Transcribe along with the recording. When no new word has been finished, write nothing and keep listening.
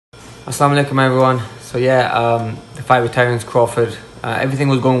Assalamu alaikum everyone. So yeah, the fight with Terence Crawford, everything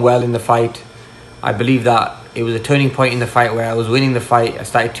was going well in the fight. I believe that it was a turning point in the fight where I was winning the fight. I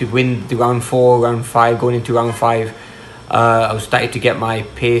started to win the round 4, round 5, going into round 5. I was starting to get my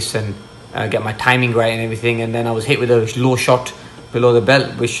pace and get my timing right and everything, and then I was hit with a low shot below the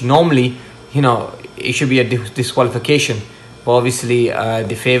belt, which normally, it should be a disqualification. But obviously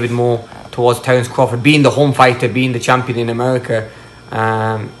they favoured more towards Terence Crawford, being the home fighter, being the champion in America.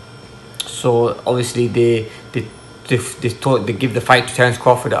 So obviously they give the fight to Terence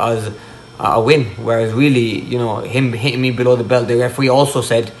Crawford as a win, whereas really, him hitting me below the belt, the referee also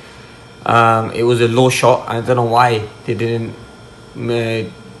said it was a low shot. I don't know why they didn't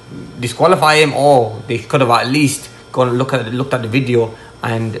disqualify him, or they could have at least gone and looked at the video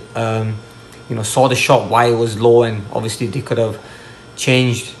and saw the shot, why it was low, and obviously they could have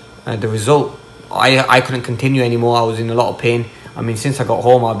changed the result. I couldn't continue anymore. I was in a lot of pain. I mean, since I got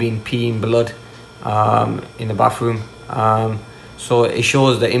home, I've been peeing blood in the bathroom. So it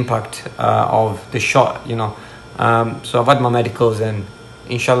shows the impact of the shot, So I've had my medicals and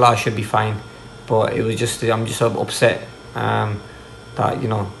inshallah I should be fine. But it was I'm just sort of upset that,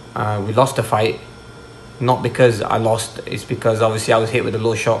 we lost the fight. Not because I lost, it's because obviously I was hit with a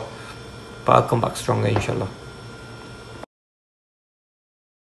low shot. But I'll come back stronger, inshallah.